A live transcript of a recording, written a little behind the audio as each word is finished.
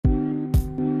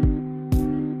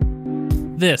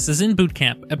This is In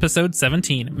Bootcamp, Episode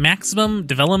 17, Maximum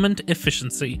Development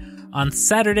Efficiency, on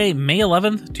Saturday, May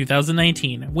 11th,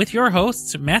 2019, with your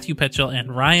hosts, Matthew Petchel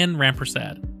and Ryan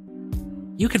Rampersad.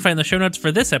 You can find the show notes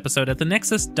for this episode at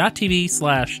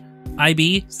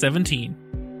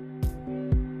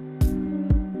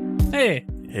thenexus.tv/IB17. Hey.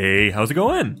 Hey, how's it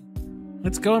going?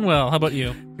 It's going well. How about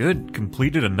you? Good.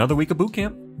 Completed another week of boot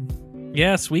camp.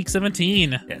 Yes, week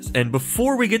 17. Yes, and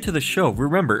before we get to the show,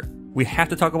 remember, we have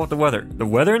to talk about the weather. The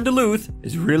weather in Duluth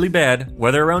is really bad.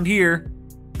 Weather around here,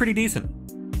 pretty decent.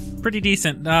 Pretty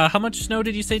decent. How much snow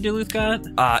did you say Duluth got?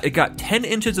 It got 10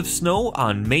 inches of snow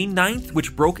on May 9th,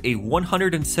 which broke a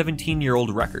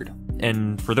 117-year-old record.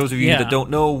 And for those of you that don't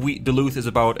know, Duluth is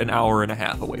about an hour and a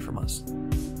half away from us.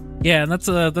 Yeah, and that's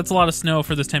a lot of snow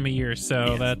for this time of year,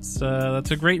 so yes.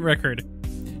 That's a great record.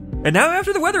 And now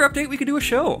after the weather update, we can do a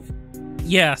show.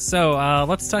 Yeah, so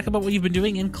let's talk about what you've been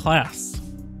doing in class.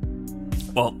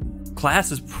 Well,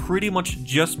 class has pretty much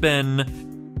just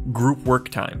been group work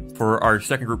time for our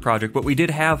second group project, but we did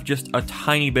have just a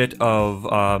tiny bit of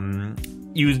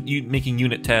making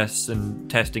unit tests and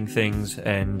testing things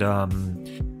and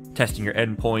testing your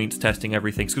endpoints, testing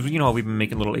everything. Because you know we've been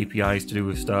making little APIs to do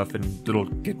with stuff and little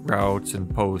Git routes and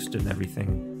post and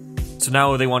everything. So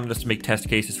now they wanted us to make test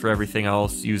cases for everything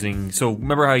else using... So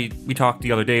remember how we talked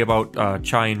the other day about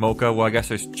Chai and Mocha? Well, I guess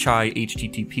there's Chai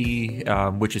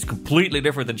HTTP, which is completely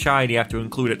different than Chai, and you have to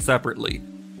include it separately.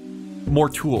 More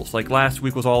tools. Like last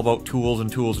week was all about tools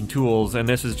and tools and tools, and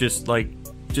this is just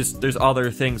there's other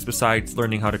things besides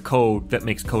learning how to code that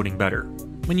makes coding better.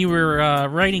 When you were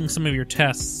writing some of your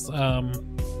tests,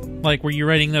 were you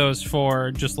writing those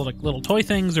for just little toy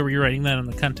things, or were you writing that in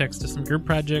the context of some group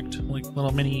project, like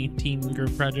little mini team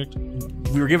group project?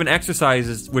 We were given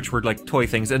exercises which were like toy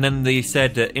things, and then they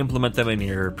said to implement them in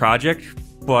your project,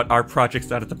 but our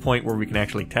project's not at the point where we can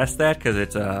actually test that because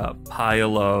it's a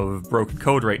pile of broken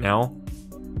code right now.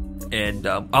 And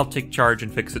I'll take charge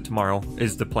and fix it tomorrow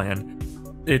is the plan.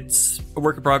 It's a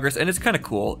work in progress, and it's kind of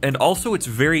cool. And also, it's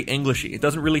very Englishy. It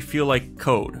doesn't really feel like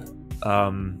code.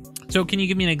 So can you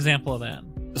give me an example of that?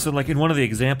 So like in one of the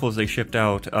examples they shipped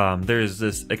out, there's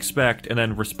this expect and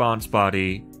then response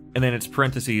body, and then it's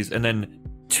parentheses, and then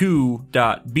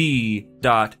to.b.an,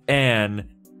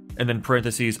 and then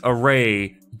parentheses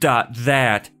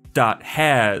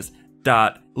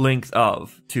array.that.has.length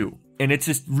of to. And it's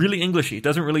just really Englishy. It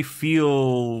doesn't really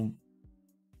feel...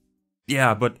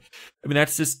 Yeah, but I mean,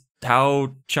 that's just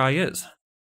how Chai is.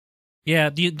 Yeah,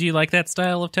 do you like that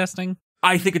style of testing?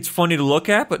 I think it's funny to look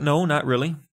at, but no, not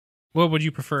really. What would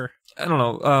you prefer? I don't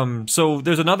know. So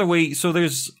there's another way. So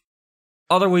there's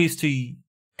other ways to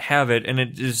have it, and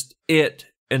it is it,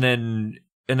 and then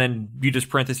you just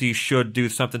parentheses should do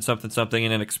something,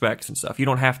 and then expects and stuff. You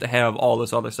don't have to have all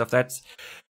this other stuff. I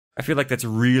feel like that's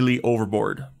really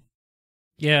overboard.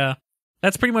 Yeah,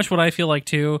 that's pretty much what I feel like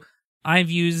too.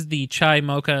 I've used the Chai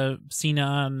Mocha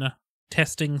Xenon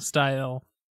testing style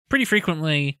pretty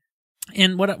frequently.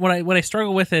 And what I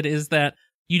struggle with it is that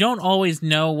you don't always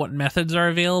know what methods are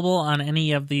available on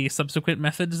any of the subsequent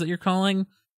methods that you're calling.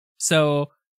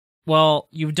 So, well,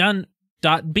 you've done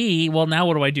 .b. Well, now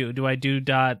what do I do? Do I do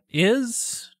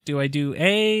 .is? Do I do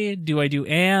a? Do I do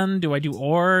and? Do I do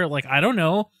or? Like, I don't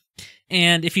know.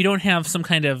 And if you don't have some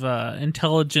kind of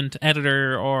intelligent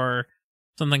editor or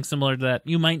something similar to that,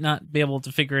 you might not be able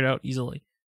to figure it out easily.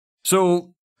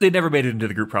 So they never made it into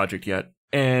the group project yet.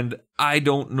 And I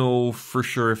don't know for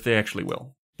sure if they actually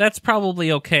will. That's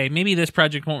probably okay. Maybe this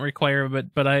project won't require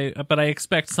it, but I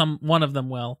expect one of them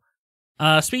will.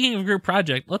 Speaking of group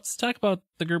project, let's talk about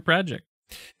the group project.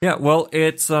 Yeah, well,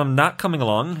 it's not coming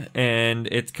along, and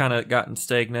it's kind of gotten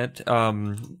stagnant.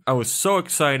 I was so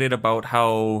excited about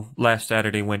how last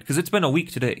Saturday went, because it's been a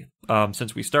week today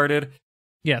since we started.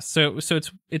 Yes, so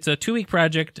it's a 2-week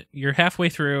project. You're halfway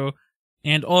through,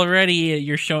 and already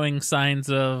you're showing signs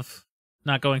of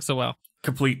not going so well.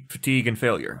 Complete fatigue and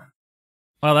failure.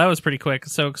 Well, that was pretty quick.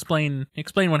 So explain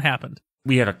what happened.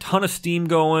 We had a ton of steam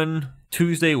going.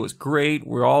 Tuesday was great.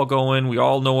 We're all going. We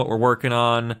all know what we're working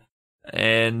on.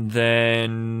 And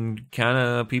then kind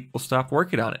of people stopped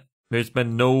working on it. There's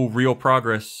been no real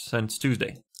progress since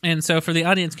Tuesday. And so for the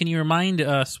audience, can you remind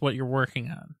us what you're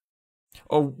working on?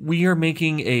 Oh, we are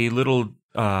making a little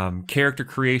character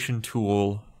creation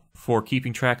tool for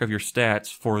keeping track of your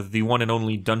stats for the one and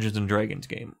only Dungeons & Dragons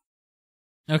game.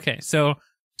 Okay, so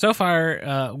far,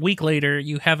 a week later,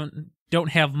 you don't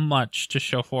have much to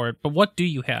show for it, but what do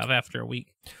you have after a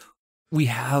week? We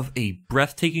have a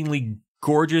breathtakingly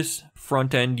gorgeous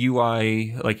front-end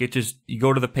UI. Like, you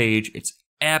go to the page, it's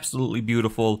absolutely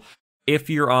beautiful. If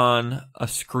you're on a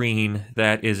screen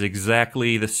that is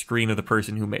exactly the screen of the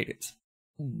person who made it.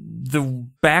 the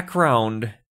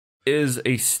background is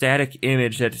a static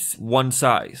image that's one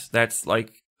size. That's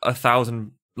like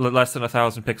less than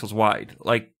 1,000 pixels wide.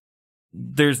 Like,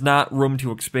 there's not room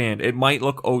to expand. It might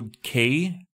look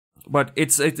okay, but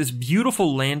it's this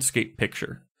beautiful landscape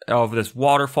picture of this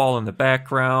waterfall in the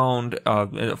background,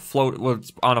 it's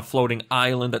on a floating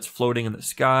island that's floating in the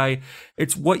sky.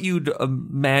 It's what you'd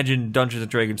imagine Dungeons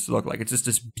and Dragons to look like. It's just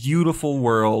this beautiful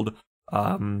world.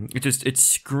 It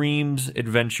screams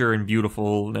adventure and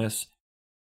beautifulness.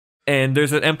 And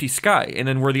there's an empty sky, and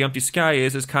then where the empty sky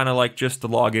is kind of like just the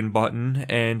login button,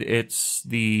 and it's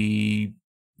the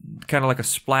kind of like a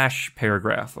splash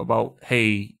paragraph about,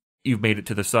 hey, you've made it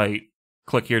to the site.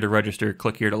 Click here to register.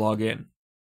 Click here to log in.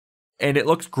 And it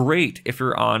looks great if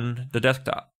you're on the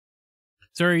desktop.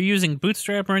 So are you using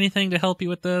Bootstrap or anything to help you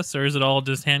with this, or is it all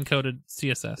just hand-coded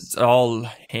CSS? It's all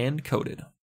hand-coded.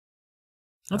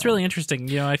 That's really interesting.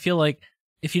 You know, I feel like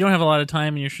if you don't have a lot of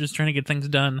time and you're just trying to get things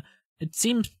done, it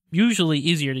seems usually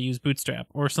easier to use Bootstrap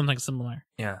or something similar.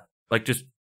 Yeah, like just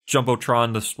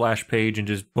Jumbotron the splash page and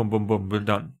just boom, boom, boom, we're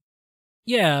done.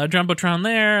 Yeah, a Jumbotron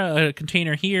there, a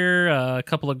container here, a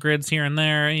couple of grids here and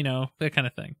there, you know, that kind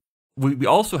of thing. We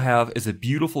also have is a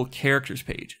beautiful characters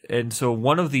page. And so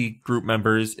one of the group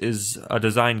members is a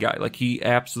design guy. Like, he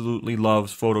absolutely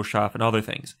loves Photoshop and other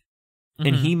things. Mm-hmm.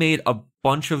 And he made a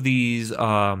bunch of these,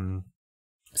 so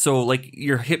like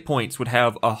your hit points would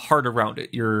have a heart around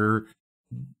it. Your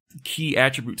key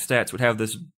attribute stats would have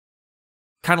this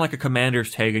kind of like a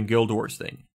commander's tag in Guild Wars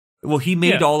thing. Well, he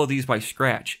made all of these by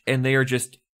scratch, and they are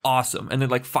just awesome. And they're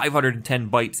like 510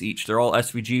 bytes each. They're all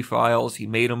SVG files. He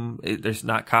made them. They're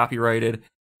not copyrighted.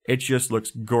 It just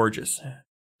looks gorgeous.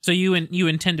 So you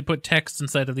intend to put text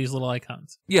inside of these little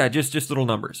icons? Yeah, just little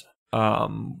numbers.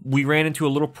 We ran into a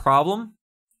little problem.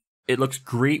 It looks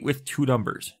great with 2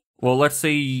 numbers. Well, let's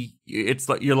say it's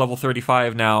like you're level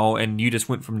 35 now, and you just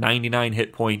went from 99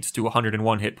 hit points to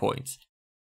 101 hit points.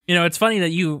 You know, it's funny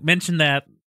that you mentioned that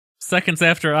seconds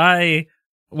after I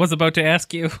was about to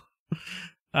ask you.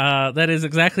 That is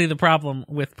exactly the problem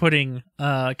with putting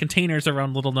containers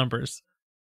around little numbers.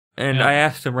 And I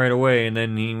asked him right away, and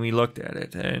then we looked at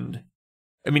it, and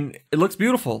I mean, it looks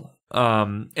beautiful.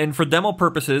 And for demo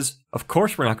purposes, of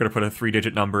course, we're not going to put a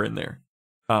 3-digit number in there,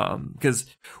 because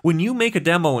when you make a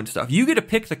demo and stuff, you get to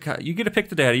pick the data, you get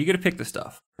to pick the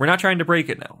stuff. We're not trying to break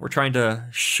it now. We're trying to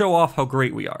show off how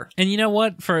great we are. And you know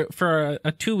what? For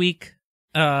a 2-week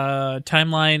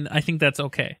timeline, I think that's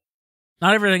okay.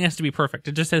 Not everything has to be perfect.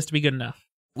 It just has to be good enough.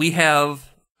 We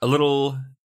have a little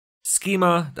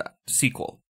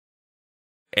schema.sql.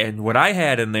 And what I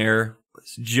had in there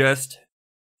was just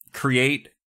create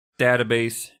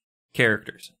database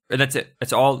characters. And that's it.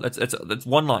 That's all. That's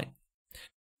one line.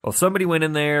 Well, somebody went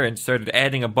in there and started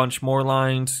adding a bunch more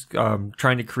lines,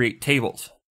 trying to create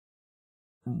tables.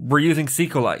 We're using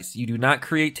SQLize. You do not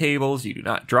create tables. You do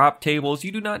not drop tables.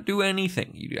 You do not do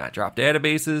anything. You do not drop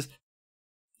databases.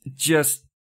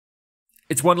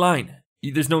 It's one line.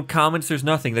 There's no comments. There's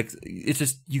nothing. It's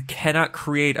just, you cannot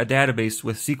create a database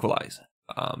with SQLize.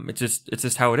 It's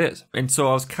just how it is. And so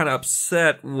I was kind of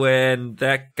upset when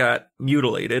that got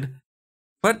mutilated.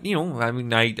 But, you know, I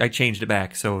mean, I changed it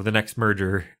back. So the next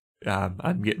merger,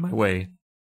 I'm getting my way.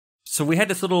 So we had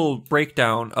this little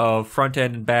breakdown of front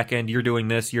end and back end. You're doing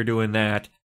this, you're doing that.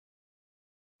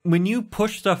 When you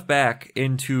push stuff back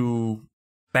into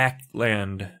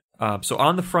backland, so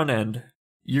on the front end,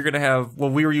 you're going to have, well,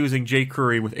 we were using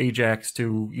jQuery with Ajax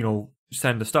to, you know,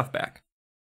 send the stuff back.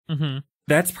 Mm-hmm.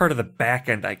 That's part of the back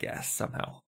end, I guess,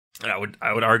 somehow. I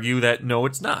would argue that no,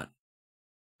 it's not.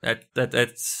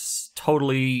 That's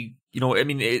totally, you know, I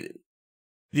mean,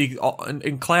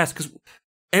 in class, because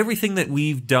everything that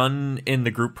we've done in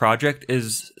the group project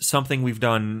is something we've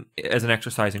done as an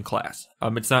exercise in class.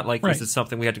 It's not like This is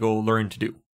something we had to go learn to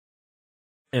do.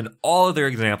 And all of their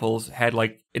examples had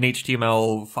like an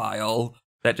HTML file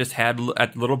that just had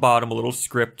at the little bottom a little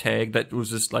script tag that was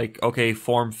just like, okay,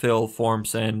 form fill, form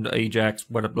send, Ajax,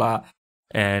 blah, blah, blah,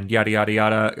 and yada, yada,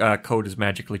 yada. Code is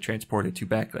magically transported to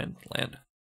backend land.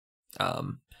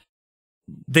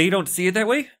 They don't see it that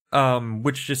way,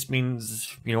 which just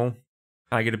means, you know,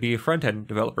 I get to be a front-end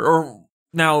developer. Or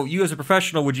now, you as a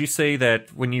professional, would you say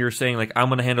that when you're saying, like, I'm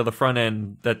going to handle the front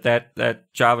end, that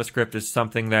JavaScript is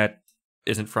something that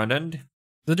isn't front-end?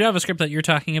 The JavaScript that you're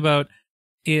talking about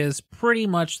is pretty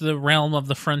much the realm of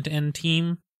the front-end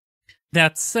team.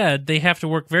 That said, they have to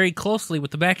work very closely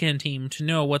with the back-end team to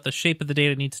know what the shape of the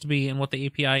data needs to be and what the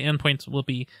API endpoints will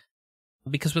be.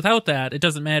 Because without that, it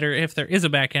doesn't matter if there is a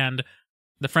back-end,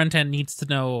 the front-end needs to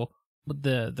know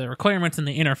the requirements in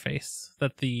the interface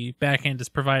that the back-end is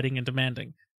providing and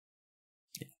demanding.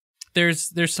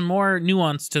 There's some more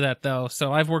nuance to that, though.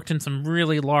 So I've worked in some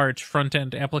really large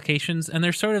front-end applications, and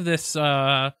there's sort of this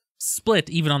split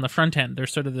even on the front end.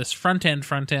 There's sort of this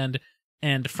front-end,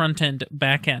 and front-end,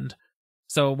 back-end.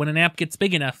 So when an app gets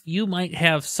big enough, you might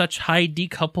have such high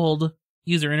decoupled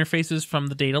user interfaces from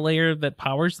the data layer that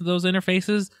powers those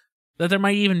interfaces that there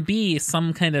might even be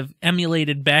some kind of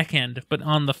emulated back-end, but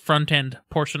on the front-end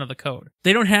portion of the code.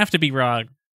 They don't have to be wrong,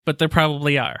 but there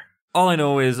probably are. All I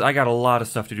know is I got a lot of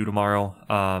stuff to do tomorrow.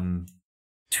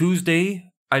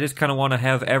 Tuesday, I just kind of want to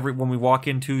have when we walk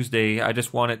in Tuesday, I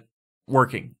just want it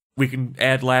working. We can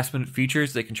add last-minute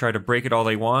features. They can try to break it all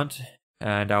they want,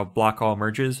 and I'll block all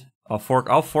merges. I'll fork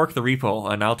the repo,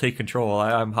 and I'll take control.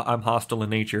 I'm hostile in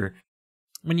nature.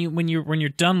 When you're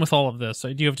done with all of this,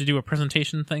 do you have to do a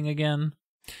presentation thing again?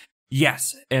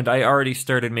 Yes, and I already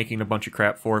started making a bunch of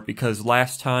crap for it because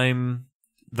last time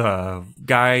the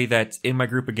guy that's in my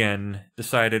group again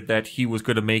decided that he was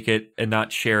going to make it and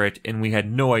not share it, and we had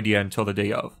no idea until the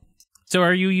day of. So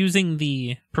are you using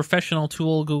the professional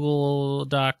tool Google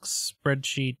Docs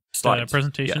spreadsheet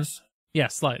presentation? Yes. Yeah,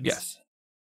 slides. Yes.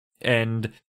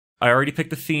 And I already picked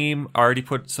the theme, already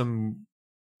put some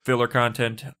filler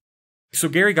content. So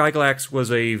Gary Gygax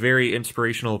was a very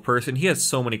inspirational person. He has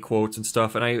so many quotes and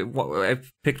stuff, and I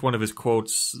picked one of his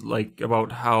quotes like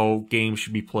about how games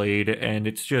should be played, and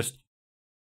it's just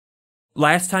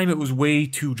last time it was way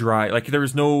too dry. Like there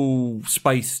was no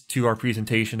spice to our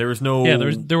presentation. There was no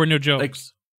there were no jokes. Like,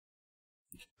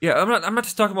 yeah, I'm not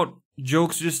just talking about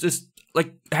jokes. Just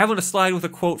like having a slide with a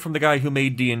quote from the guy who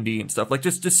made D&D and stuff. Like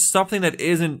just something that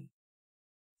isn't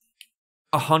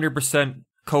 100%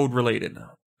 code related.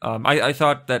 I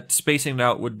thought that spacing it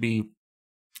out would be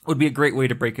a great way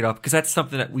to break it up because that's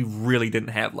something that we really didn't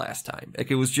have last time.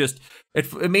 Like it was just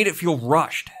it made it feel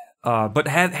rushed. But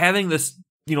having this,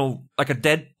 like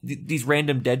these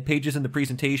random dead pages in the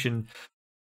presentation.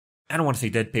 I don't want to say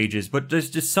dead pages, but there's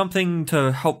just something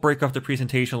to help break up the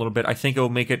presentation a little bit. I think it'll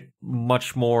make it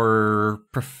much more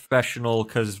professional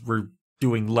because we're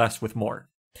doing less with more.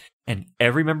 And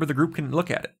every member of the group can look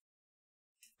at it.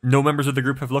 No members of the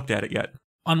group have looked at it yet.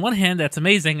 On one hand, that's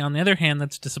amazing. On the other hand,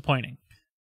 that's disappointing.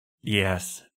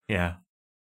 Yes. Yeah.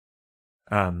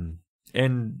 And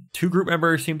 2 group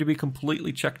members seem to be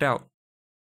completely checked out.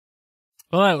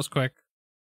 Well, that was quick.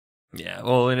 Yeah,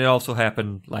 well, and it also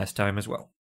happened last time as well.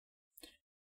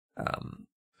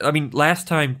 Last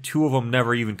time 2 of them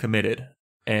never even committed.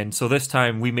 And so this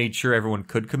time we made sure everyone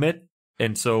could commit.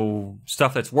 And so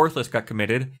stuff that's worthless got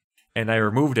committed, and I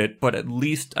removed it. But at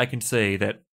least I can say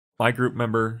that my group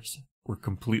members were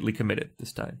completely committed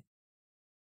this time.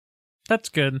 That's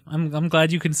good. I'm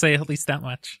glad you can say at least that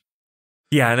much.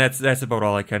 Yeah, and that's about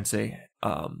all I can say.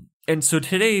 And so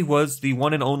today was the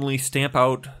one and only Stamp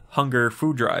Out Hunger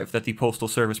food drive that the Postal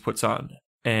Service puts on.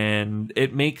 And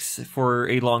it makes for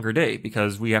a longer day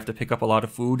because we have to pick up a lot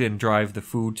of food and drive the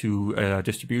food to a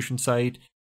distribution site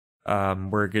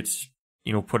where it gets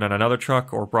put on another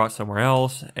truck or brought somewhere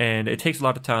else. And it takes a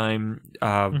lot of time.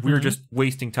 We were just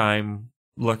wasting time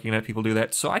looking at people do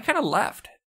that. So I kind of left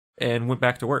and went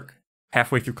back to work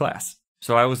halfway through class.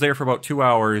 So I was there for about 2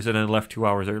 hours and then left 2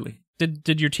 hours early.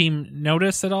 Did your team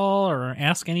notice at all or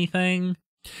ask anything?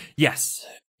 Yes.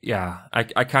 Yeah. I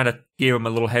kind of gave them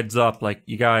a little heads up, like,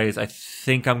 you guys, I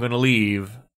think I'm going to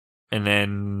leave.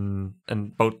 And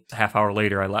about a half hour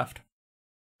later, I left.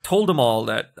 Told them all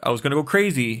that I was going to go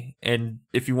crazy. And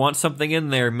if you want something in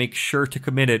there, make sure to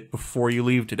commit it before you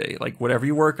leave today. Like, whatever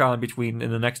you work on in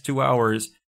the next 2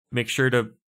 hours, make sure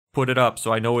to put it up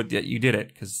so I know that you did it.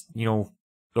 Because,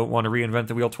 don't want to reinvent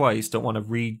the wheel twice. Don't want to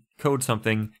recode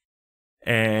something.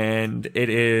 And it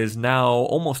is now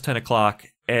almost 10 o'clock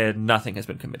and nothing has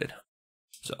been committed.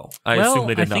 So I assume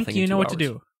they did nothing. I think you know what to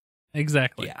do.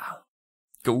 Exactly. Yeah.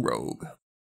 Go rogue.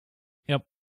 Yep.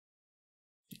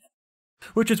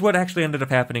 Which is what actually ended up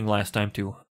happening last time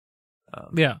too.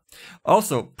 Yeah.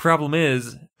 Also, problem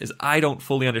is I don't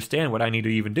fully understand what I need to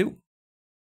even do.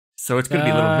 So it's going to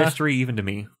be a little mystery even to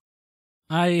me.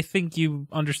 I think you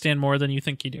understand more than you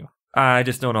think you do. I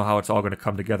just don't know how it's all going to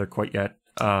come together quite yet.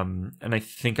 And I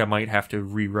think I might have to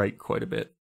rewrite quite a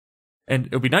bit. And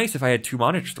it would be nice if I had 2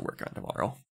 monitors to work on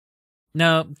tomorrow.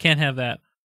 No, can't have that.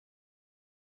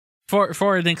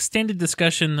 For an extended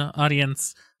discussion,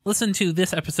 audience, listen to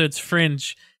this episode's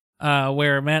Fringe,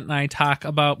 where Matt and I talk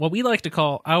about what we like to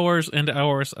call hours and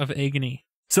hours of agony.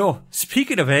 So,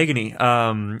 speaking of agony,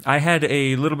 I had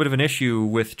a little bit of an issue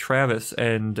with Travis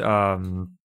and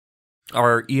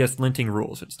our ES linting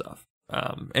rules and stuff.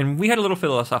 And we had a little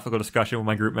philosophical discussion with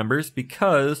my group members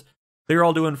because they're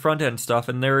all doing front-end stuff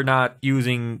and they're not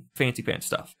using fancy pants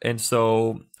stuff. And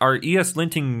so our ES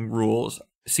linting rules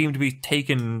seem to be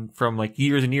taken from like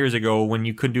years and years ago when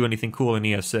you couldn't do anything cool in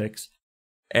ES6.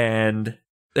 And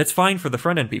that's fine for the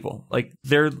front end people. Like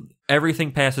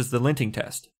everything passes the linting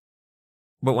test.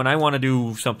 But when I want to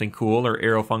do something cool or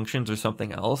arrow functions or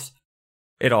something else,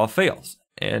 it all fails.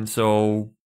 And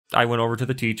so I went over to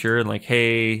the teacher and like,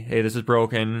 hey, this is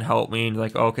broken. Help me. And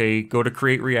like, okay, go to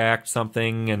create React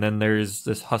something. And then there's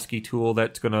this Husky tool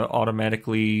that's going to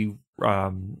automatically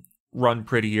run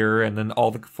prettier. And then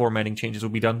all the formatting changes will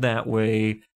be done that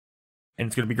way. And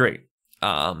it's going to be great.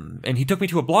 And he took me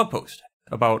to a blog post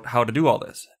about how to do all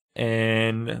this.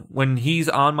 And when he's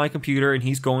on my computer and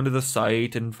he's going to the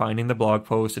site and finding the blog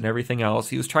post and everything else,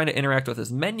 he was trying to interact with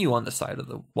his menu on the side of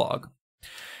the blog.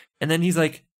 And then he's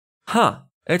like,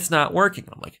 it's not working.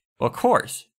 I'm like, well, of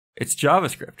course, it's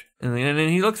JavaScript. And then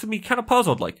he looks at me kind of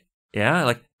puzzled, like, yeah,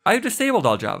 like, I've disabled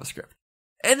all JavaScript.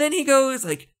 And then he goes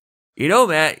like,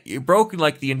 Matt, you broke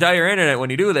like the entire internet when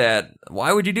you do that.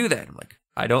 Why would you do that? I'm like,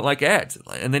 I don't like ads.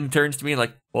 And then he turns to me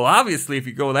like, well, obviously, if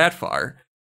you go that far.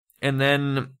 And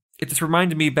then it just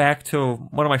reminded me back to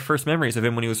one of my first memories of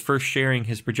him when he was first sharing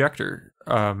his projector,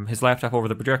 his laptop over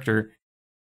the projector.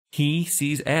 He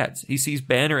sees ads. He sees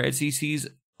banner ads. He sees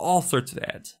all sorts of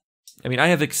ads. I mean, I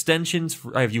have extensions.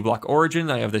 I have uBlock Origin.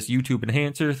 I have this YouTube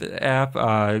Enhancer app,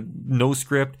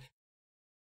 NoScript.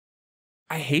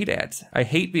 I hate ads. I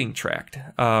hate being tracked.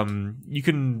 Do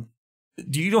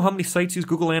you know how many sites use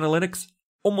Google Analytics?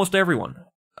 Almost everyone.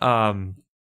 And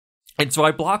so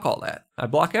I block all that. I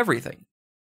block everything.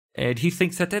 And he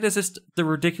thinks that is just the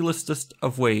ridiculousest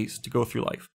of ways to go through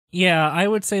life. Yeah, I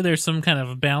would say there's some kind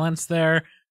of balance there.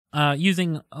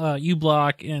 Using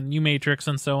uBlock and uMatrix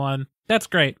and so on, that's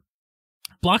great.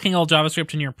 Blocking all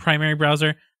JavaScript in your primary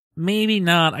browser, maybe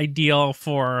not ideal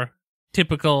for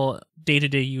typical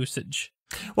day-to-day usage.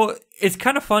 Well, it's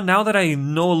kind of fun now that I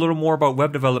know a little more about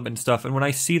web development stuff, and when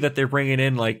I see that they're bringing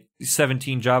in like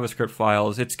 17 JavaScript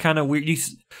files, it's kind of weird.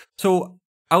 So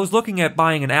I was looking at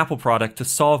buying an Apple product to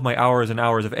solve my hours and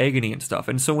hours of agony and stuff,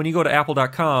 and so when you go to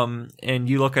apple.com and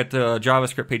you look at the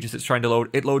JavaScript pages it's trying to load,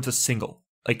 it loads a single.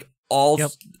 Like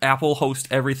Apple hosts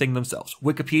everything themselves.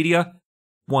 Wikipedia,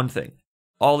 one thing.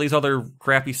 All these other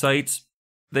crappy sites,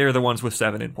 they're the ones with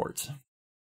 7 imports.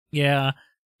 Yeah,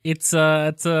 it's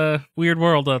a weird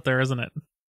world out there, isn't it?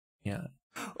 Yeah.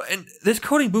 And this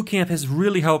coding bootcamp has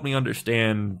really helped me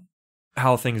understand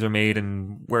how things are made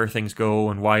and where things go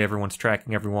and why everyone's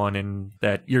tracking everyone and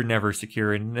that you're never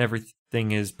secure and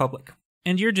everything is public.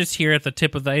 And you're just here at the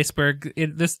tip of the iceberg.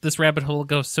 This rabbit hole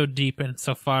goes so deep and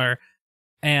so far.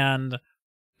 And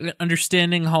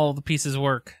understanding how all the pieces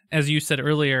work, as you said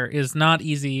earlier, is not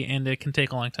easy and it can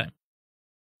take a long time.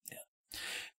 Yeah.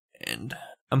 And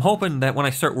I'm hoping that when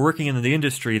I start working in the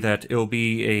industry that it'll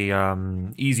be a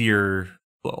easier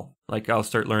flow. Like I'll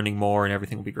start learning more and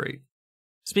everything will be great.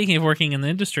 Speaking of working in the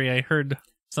industry, I heard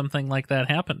something like that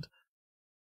happened.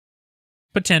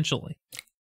 Potentially.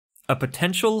 A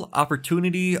potential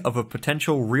opportunity of a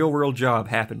potential real-world job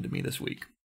happened to me this week.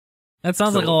 That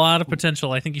sounds like a lot of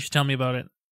potential. I think you should tell me about it.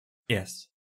 Yes.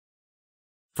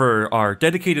 For our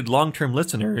dedicated long-term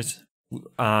listeners,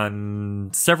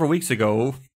 on several weeks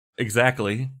ago,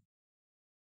 exactly,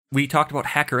 we talked about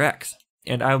HackerX,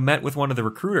 and I met with one of the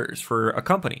recruiters for a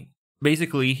company.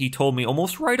 Basically, he told me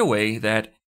almost right away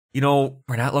that, we're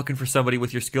not looking for somebody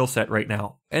with your skill set right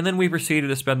now. And then we proceeded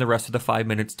to spend the rest of the 5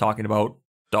 minutes talking about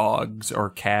dogs or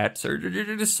cats or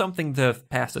just something to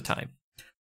pass the time.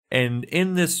 And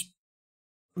in this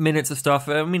minutes of stuff,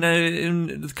 I mean,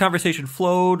 the conversation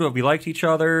flowed, we liked each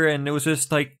other, and it was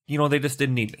just like, they just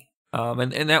didn't need me.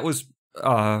 And that was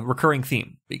a recurring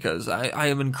theme, because I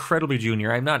am incredibly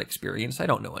junior, I'm not experienced, I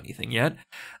don't know anything yet,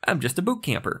 I'm just a boot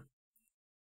camper.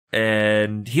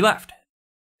 And he left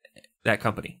that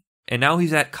company, and now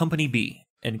he's at Company B,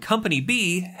 and Company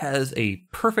B has a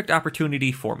perfect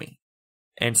opportunity for me.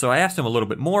 And so I asked him a little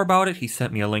bit more about it. He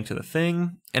sent me a link to the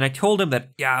thing. And I told him that,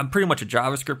 I'm pretty much a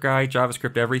JavaScript guy,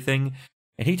 JavaScript everything.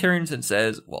 And he turns and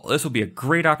says, well, this will be a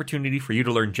great opportunity for you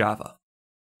to learn Java.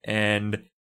 And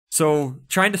so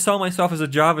trying to sell myself as a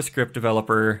JavaScript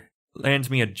developer lands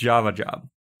me a Java job.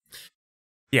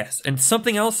 Yes, and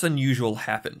something else unusual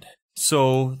happened.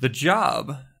 So the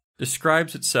job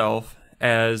describes itself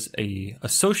as a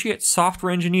associate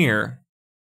software engineer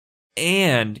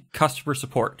and customer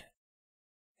support.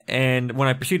 And when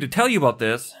I proceeded to tell you about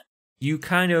this, you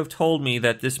kind of told me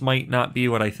that this might not be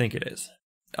what I think it is.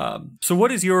 So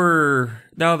what is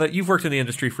now that you've worked in the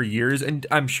industry for years, and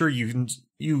I'm sure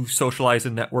you socialize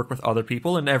and network with other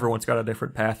people, and everyone's got a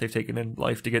different path they've taken in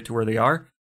life to get to where they are.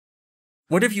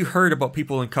 What have you heard about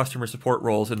people in customer support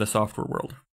roles in the software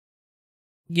world?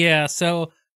 Yeah,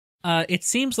 so It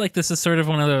seems like this is sort of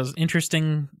one of those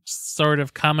interesting sort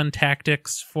of common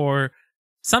tactics for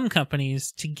some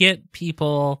companies to get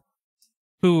people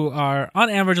who are, on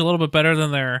average, a little bit better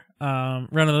than their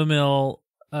run-of-the-mill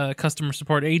customer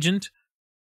support agent.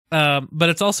 But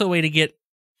it's also a way to get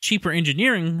cheaper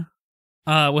engineering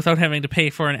without having to pay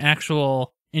for an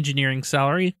actual engineering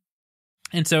salary.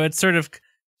 And so it's sort of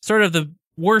the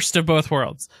worst of both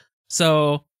worlds.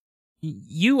 So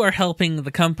you are helping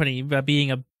the company by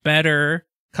being a better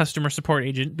customer support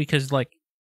agent because, like,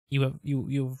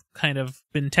 you've kind of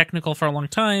been technical for a long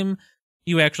time.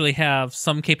 You actually have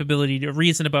some capability to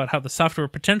reason about how the software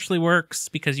potentially works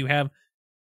because you have,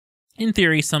 in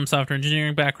theory, some software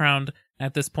engineering background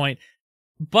at this point.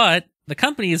 But the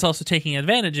company is also taking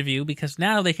advantage of you because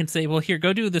now they can say, well, here,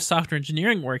 go do the software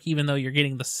engineering work, even though you're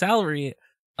getting the salary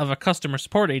of a customer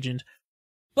support agent.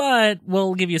 But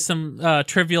we'll give you some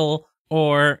trivial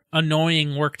or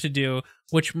annoying work to do,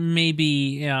 which may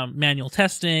be manual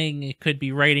testing. It could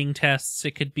be writing tests.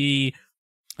 It could be,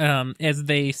 as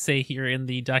they say here in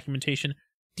the documentation,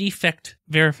 defect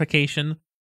verification.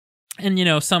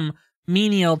 And, some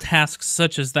menial tasks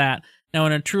such as that. Now,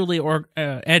 in a truly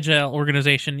agile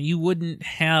organization, you wouldn't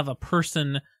have a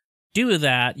person do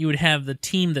that. You would have the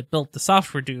team that built the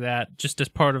software do that just as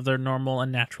part of their normal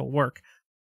and natural work.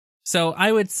 So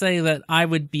I would say that I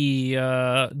would be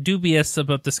dubious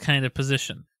about this kind of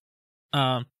position.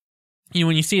 When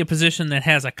you see a position that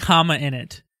has a comma in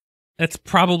it, that's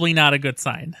probably not a good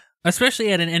sign,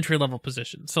 especially at an entry-level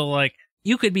position. So, like,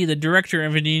 you could be the director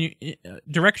of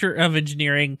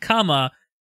engineering, comma,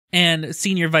 and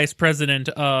senior vice president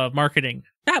of marketing.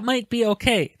 That might be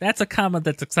okay. That's a comma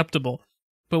that's acceptable.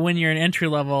 But when you're an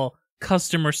entry-level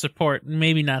customer support,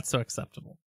 maybe not so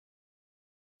acceptable.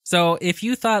 So if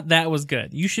you thought that was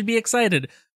good, you should be excited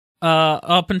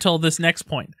up until this next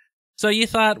point. So you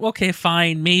thought, okay,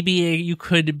 fine, maybe you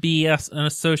could be an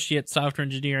associate software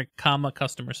engineer, comma,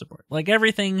 customer support. Like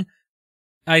everything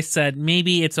I said,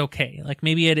 maybe it's okay. Like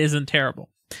maybe it isn't terrible.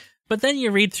 But then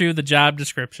you read through the job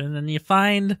description and you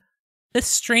find this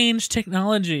strange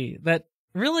technology that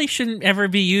really shouldn't ever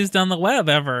be used on the web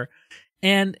ever.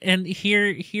 And here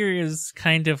is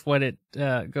kind of what it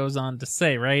goes on to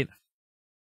say, right?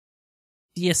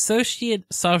 The associate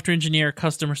software engineer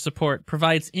customer support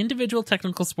provides individual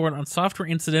technical support on software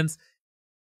incidents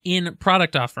in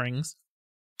product offerings.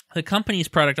 The company's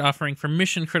product offering for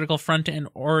mission-critical front-end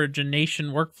origination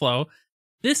workflow.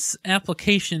 This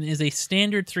application is a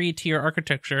standard 3-tier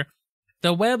architecture.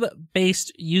 The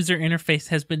web-based user interface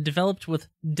has been developed with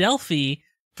Delphi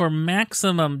for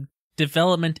maximum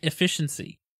development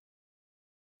efficiency.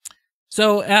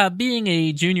 So, being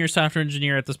a junior software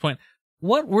engineer at this point,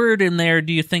 what word in there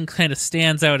do you think kind of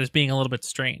stands out as being a little bit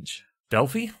strange?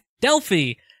 Delphi?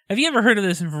 Delphi! Have you ever heard of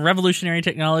this revolutionary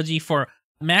technology for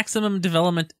maximum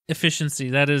development efficiency?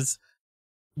 That is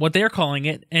what they're calling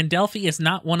it, and Delphi is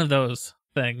not one of those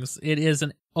things. It is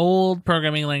an old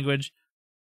programming language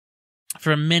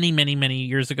from many, many, many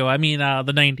years ago. I mean, the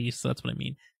 90s, so that's what I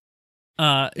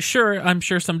mean. Sure, I'm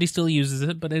sure somebody still uses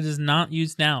it, but it is not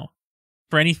used now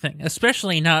for anything,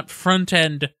 especially not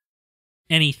front-end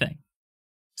anything.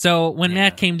 So when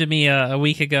Matt came to me a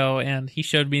week ago and he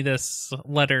showed me this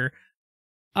letter,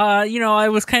 I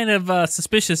was kind of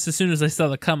suspicious as soon as I saw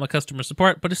the comma customer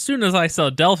support, but as soon as I saw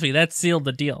Delphi, that sealed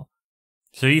the deal.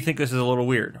 So you think this is a little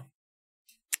weird?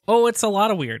 Oh, it's a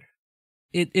lot of weird.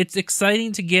 It's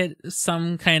exciting to get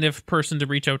some kind of person to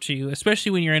reach out to you,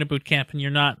 especially when you're in a boot camp and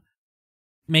you're not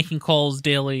making calls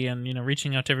daily and,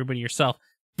 reaching out to everybody yourself.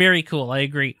 Very cool, I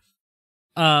agree.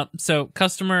 So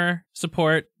customer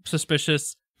support,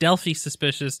 suspicious. Delphi,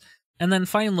 suspicious. And then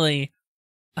finally,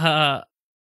 the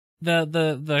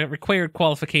required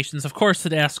qualifications. Of course,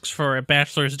 it asks for a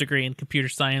bachelor's degree in computer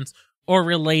science or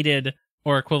related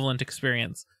or equivalent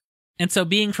experience. And so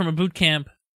being from a boot camp,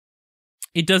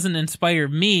 it doesn't inspire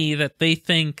me that they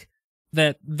think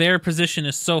that their position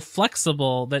is so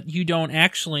flexible that you don't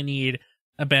actually need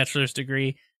a bachelor's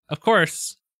degree. Of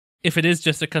course, if it is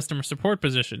just a customer support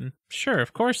position, sure,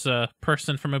 of course a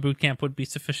person from a boot camp would be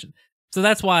sufficient. So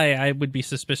that's why I would be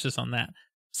suspicious on that.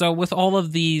 So with all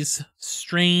of these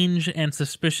strange and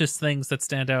suspicious things that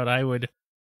stand out, I would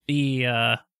be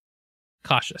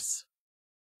cautious.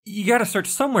 You got to start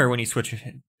somewhere when you switch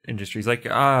industries. Like,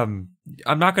 I'm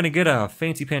not going to get a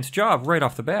fancy pants job right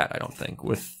off the bat, I don't think,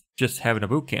 with just having a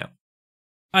boot camp.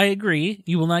 I agree.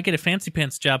 You will not get a fancy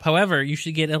pants job. However, you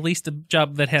should get at least a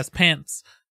job that has pants.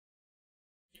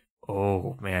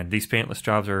 Oh, man. These pantless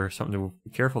jobs are something to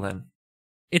be careful then.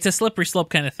 It's a slippery slope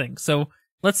kind of thing. So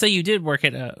let's say you did work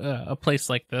at a place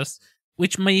like this,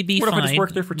 which may be fine. What if I just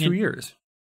worked there for 2 years?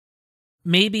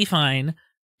 may be fine,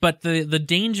 but the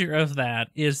danger of that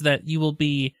is that you will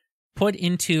be put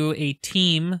into a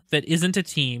team that isn't a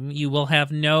team. You will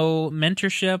have no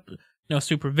mentorship, no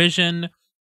supervision,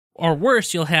 or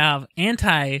worse, you'll have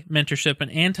anti-mentorship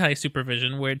and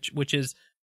anti-supervision, which is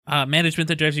management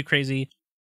that drives you crazy,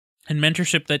 and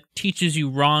mentorship that teaches you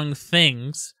wrong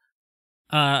things.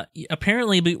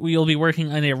 Apparently, you'll be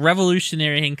working on a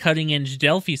revolutionary and cutting-edge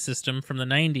Delphi system from the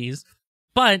 90s,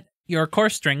 but your core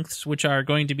strengths, which are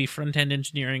going to be front-end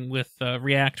engineering with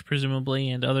React, presumably,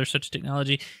 and other such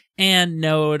technology, and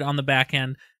Node on the back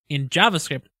end in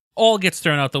JavaScript, all gets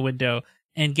thrown out the window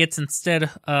and gets instead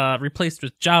replaced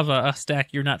with Java, a stack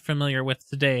you're not familiar with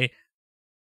today.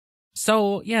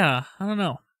 So, yeah, I don't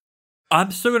know.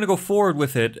 I'm still going to go forward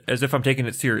with it as if I'm taking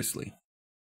it seriously.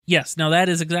 Yes, now that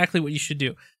is exactly what you should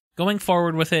do. Going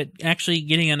forward with it, actually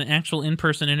getting an actual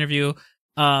in-person interview.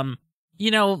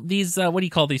 These, what do you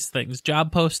call these things?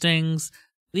 Job postings.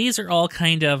 These are all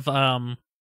kind of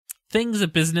things a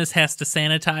business has to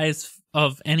sanitize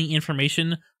of any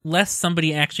information, lest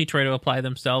somebody actually try to apply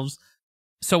themselves.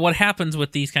 So what happens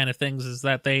with these kind of things is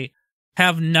that they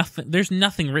have nothing. There's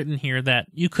nothing written here that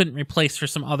you couldn't replace for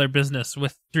some other business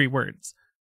with 3 words.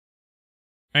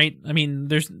 Right? I mean,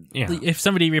 if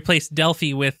somebody replaced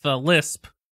Delphi with Lisp,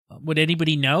 would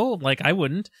anybody know? Like, I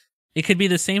wouldn't. It could be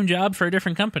the same job for a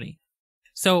different company.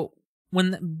 So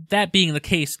when that being the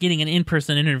case, getting an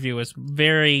in-person interview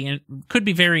could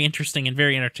be very interesting and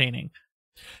very entertaining.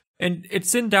 And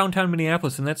it's in downtown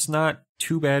Minneapolis, and that's not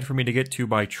too bad for me to get to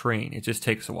by train. It just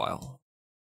takes a while.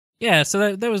 Yeah,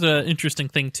 so that was an interesting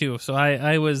thing, too. So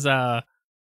I was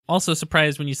also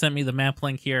surprised when you sent me the map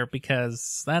link here,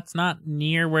 because that's not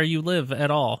near where you live at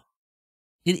all.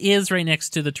 It is right next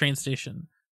to the train station.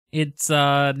 It's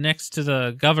next to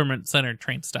the government center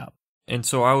train stop. And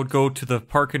so I would go to the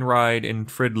park and ride in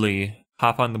Fridley,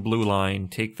 hop on the blue line,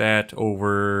 take that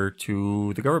over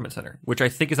to the government center, which I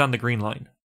think is on the green line.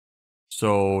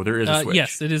 So there is a switch.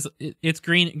 Yes, it is. It's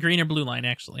green or blue line,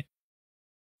 actually.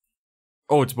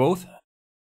 Oh, it's both?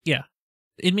 Yeah.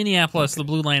 In Minneapolis, the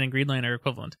blue line and green line are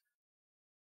equivalent.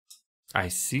 I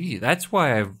see. That's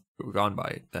why I've gone by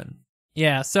it then.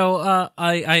 Yeah, so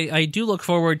I do look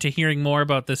forward to hearing more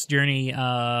about this journey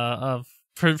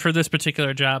for this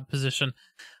particular job position.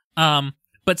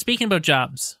 But speaking about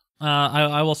jobs,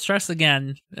 I will stress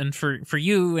again, and for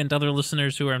you and other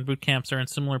listeners who are in boot camps or in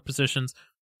similar positions,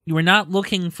 you are not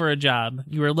looking for a job.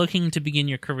 You are looking to begin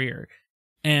your career.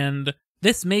 And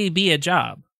this may be a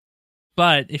job,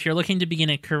 but if you're looking to begin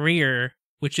a career,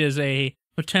 which is a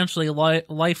potentially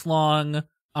lifelong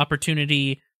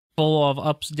opportunity full of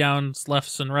ups, downs,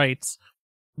 lefts, and rights,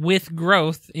 with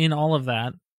growth in all of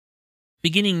that,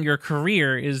 beginning your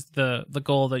career is the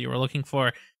goal that you were looking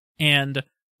for. And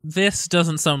this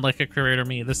doesn't sound like a career to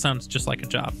me. This sounds just like a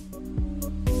job.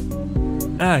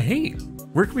 Hey,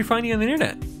 where can we find you on the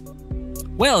internet?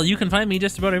 Well, you can find me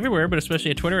just about everywhere, but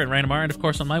especially at Twitter at RyanMar, and of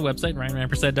course on my website,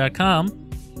 RyanRampersad.com.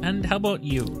 And how about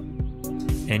you?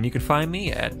 And you can find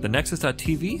me at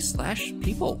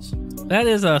thenexus.tv/peoples. That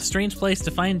is a strange place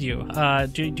to find you.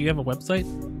 Do you have a website?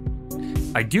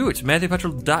 I do. It's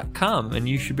MatthewPetrol.com, and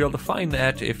you should be able to find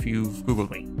that if you've Googled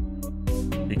me.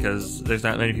 Because there's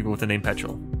not many people with the name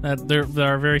Petrol. There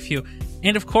are very few.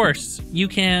 And of course, you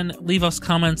can leave us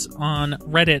comments on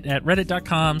Reddit at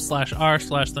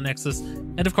reddit.com/r/thenexus.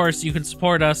 And of course, you can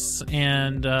support us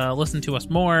and listen to us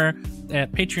more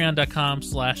at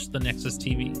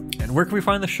patreon.com/thenexustv. And where can we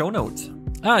find the show notes?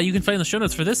 You can find the show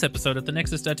notes for this episode at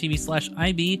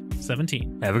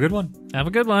thenexus.tv/IB17. Have a good one. Have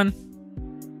a good one.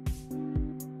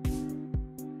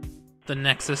 The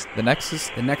Nexus The Nexus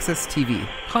TV.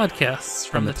 Podcasts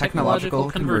from the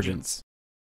Technological Convergence.